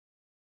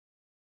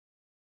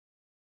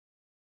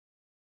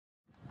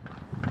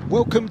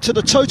Welcome to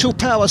the Total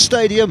Power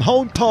Stadium,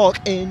 Holm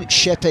Park in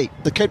Sheppey.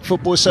 The Kent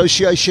Football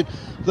Association,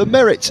 the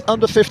Merit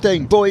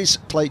Under-15 Boys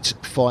Plate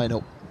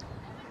Final.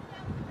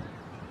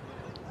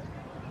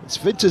 It's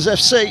Vinters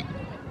FC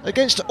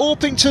against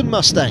Orpington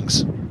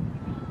Mustangs.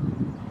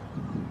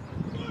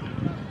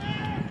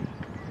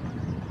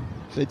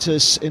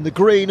 Vinters in the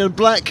green and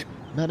black,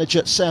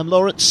 manager Sam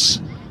Lawrence,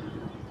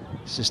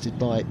 assisted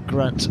by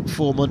Grant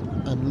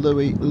Foreman and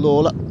Louis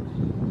Lawler.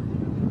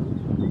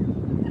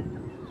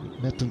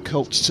 Medland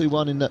Colts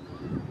 2-1 in the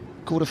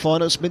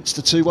quarterfinals,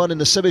 Minster 2-1 in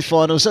the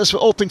semi-finals. As for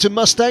Orpington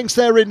Mustangs,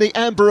 they're in the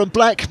amber and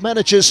black.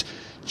 Managers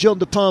John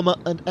De Palma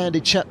and Andy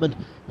Chapman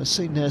have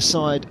seen their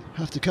side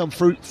have to come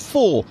through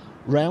 4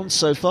 rounds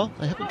so far.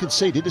 They haven't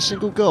conceded a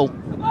single goal.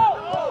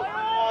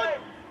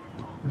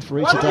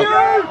 Referee today,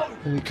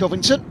 Louis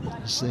Covington,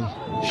 as the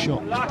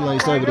shot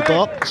blazed over the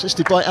bar.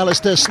 Assisted by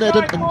Alistair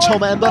Snedden and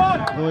Tom Amber.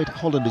 Lloyd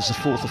Holland is the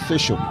 4th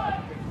official.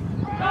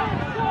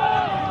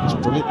 It's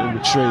brilliantly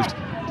retrieved.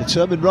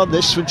 Determined run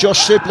this from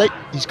Josh Sibley.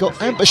 He's got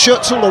amber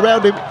shirts all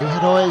around him. He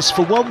had eyes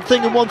for one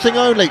thing and one thing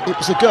only. It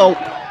was a goal.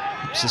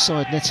 It was the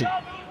side netting.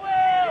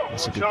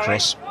 That's a good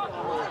cross.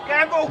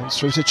 Comes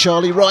through to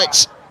Charlie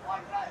Wright.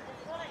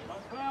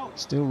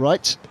 Still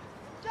Wright.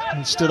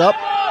 He stood up.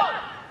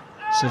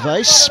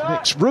 Cervase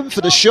makes room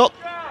for the shot.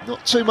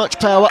 Not too much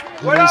power.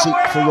 And easy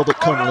for Robert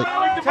Connolly.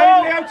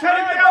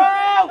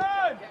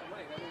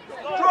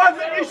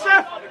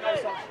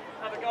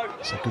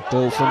 It's a good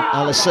ball from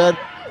Allison.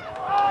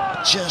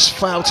 Just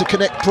failed to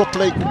connect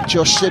properly,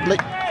 Josh Sibley.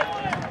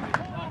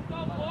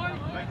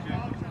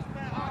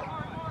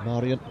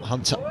 Marion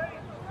Hunter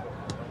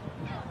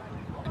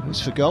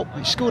goes for goal.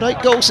 He scored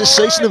 8 goals this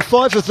season and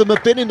 5 of them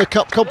have been in the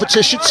cup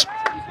competitions.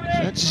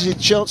 Fancies his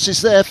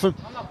chances there from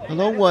a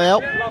long way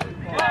out.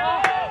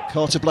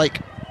 Carter Blake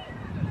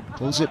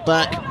pulls it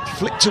back,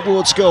 flicked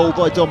towards goal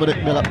by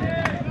Dominic Miller.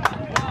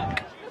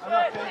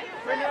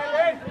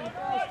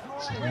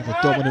 It's another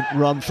dominant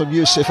run from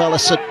Yusuf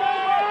Allison.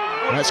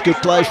 That's good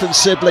play from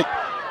Sibley.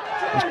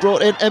 He's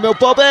brought in Emil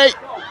Bobby.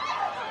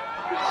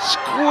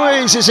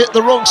 Squeezes it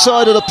the wrong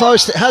side of the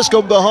post. It has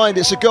gone behind.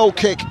 It's a goal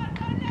kick.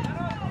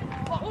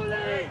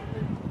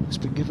 It's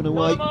been given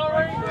away.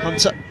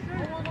 Hunter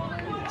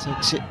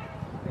takes it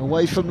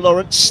away from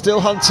Lawrence. Still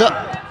Hunter.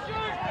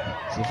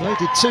 So they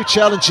did 2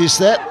 challenges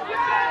there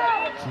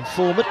from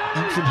Foreman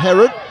and from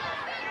Heron.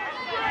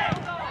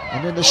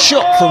 And then the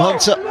shot from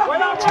Hunter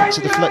takes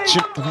a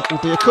deflection, and that will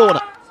be a corner.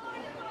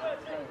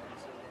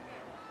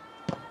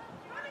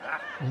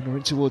 And we're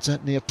in towards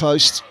that near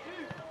post.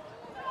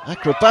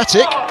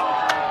 Acrobatic.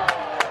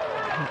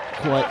 Not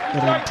quite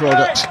an end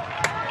product.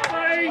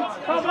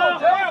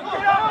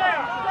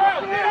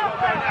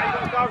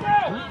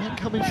 And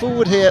coming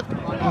forward here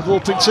with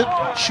Orpington.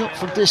 Shot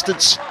from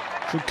distance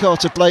from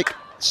Carter Blake.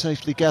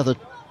 Safely gathered.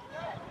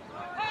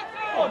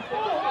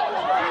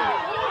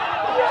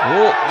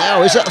 Oh,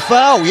 now is that a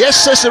foul? Yes,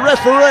 says the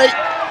referee.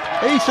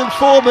 Ethan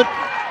Foreman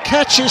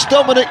catches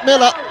Dominic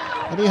Miller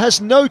and he has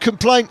no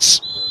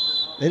complaints.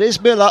 It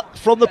is Miller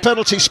from the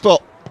penalty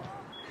spot.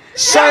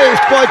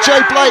 Saved by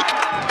Jay Blake.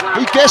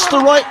 He guessed the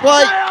right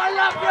way.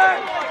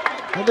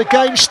 And the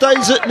game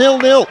stays at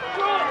 0-0.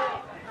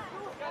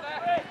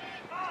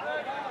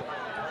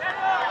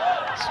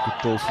 It's a good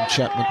ball from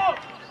Chapman.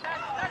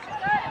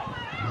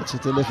 That's a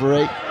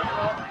delivery.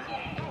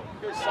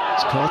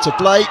 It's Carter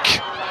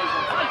Blake.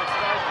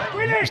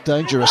 That was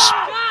dangerous.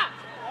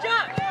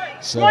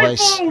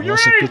 Cervase.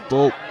 That's a good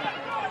ball.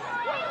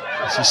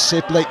 This is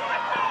Sibley.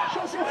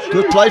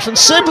 Good play from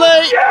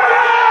Sibley.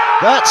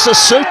 That's a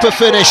super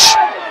finish.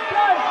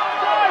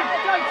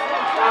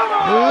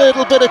 A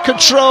little bit of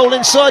control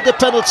inside the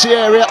penalty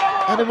area,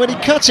 and then when he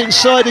cut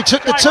inside, he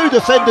took the 2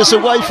 defenders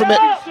away from it.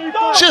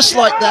 Just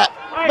like that.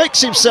 Makes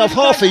himself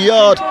half a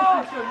yard.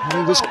 And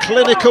he was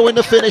clinical in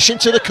the finish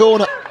into the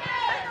corner.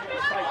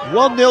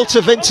 1-0 to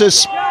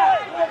Vinters.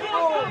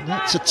 And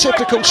that's a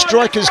typical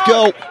striker's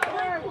goal.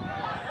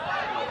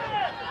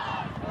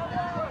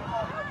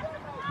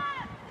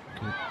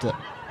 Good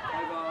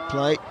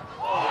play.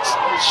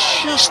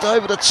 Just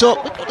over the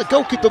top. The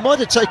goalkeeper might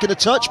have taken a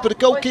touch, but a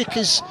goal kick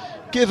is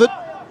given.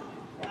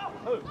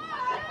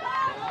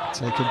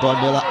 Taken by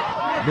Miller.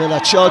 Miller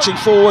charging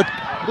forward.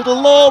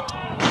 Little lob.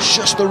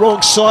 Just the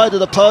wrong side of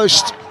the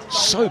post.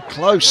 So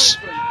close.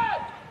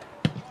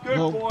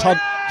 Long punt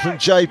from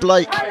Jay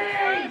Blake.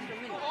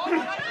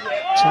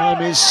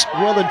 Time is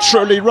well and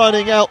truly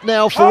running out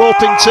now for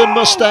Orpington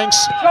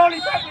Mustangs.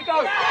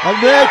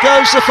 And there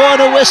goes the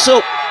final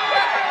whistle.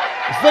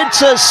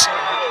 Vinters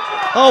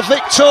are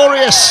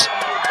victorious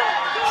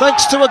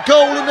thanks to a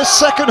goal in the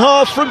second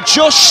half from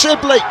Josh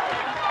Sibley.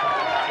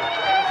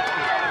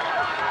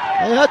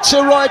 They had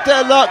to ride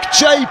their luck.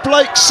 Jay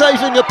Blake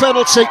saving a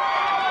penalty.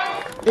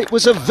 It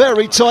was a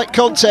very tight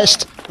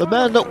contest. The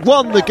man that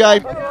won the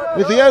game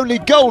with the only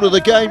goal of the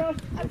game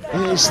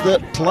is the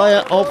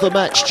player of the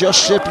match,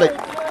 Josh Sibley.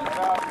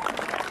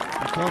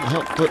 I can't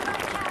help but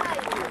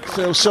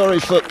feel sorry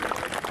for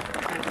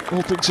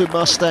Orpington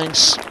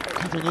Mustangs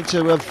coming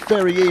into a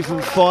very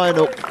even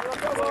final.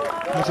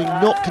 having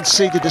not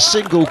conceded a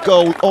single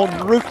goal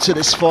en route to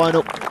this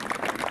final.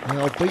 They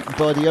are beaten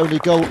by the only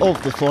goal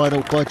of the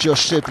final by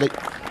Josh Sibley.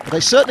 But they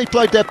certainly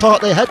played their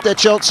part, they had their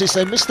chances,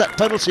 they missed that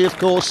penalty of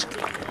course.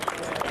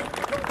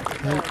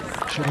 They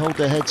should hold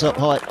their heads up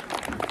high.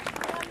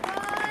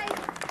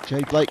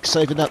 Jay Blake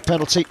saving that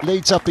penalty,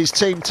 leads up his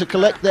team to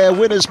collect their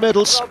winners'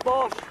 medals.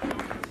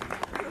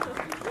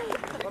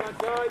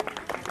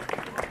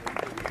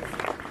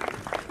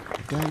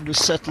 The game was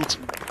settled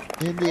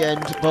in the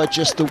end by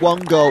just the one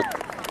goal.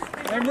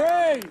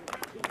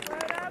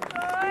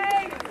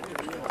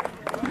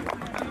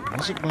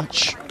 Wasn't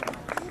much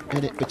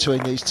in it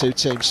between these two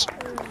teams.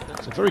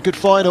 It's a very good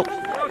final.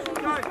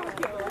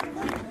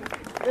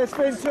 It's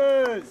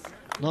Vinters.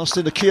 Last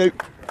in the queue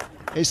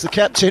is the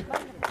captain,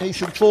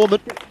 Ethan Foreman,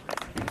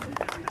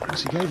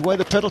 as he gave away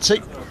the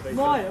penalty.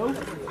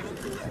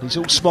 And he's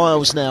all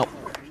smiles now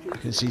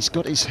because he's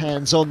got his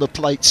hands on the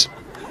plate.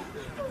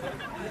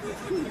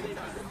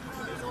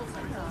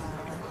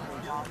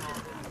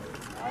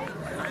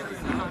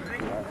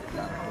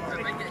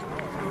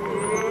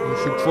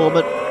 Ethan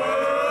Foreman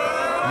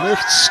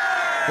lifts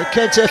the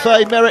Kent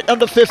FA Merit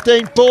Under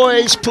 15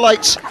 boys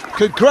plate.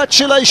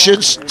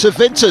 Congratulations to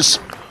Vinters.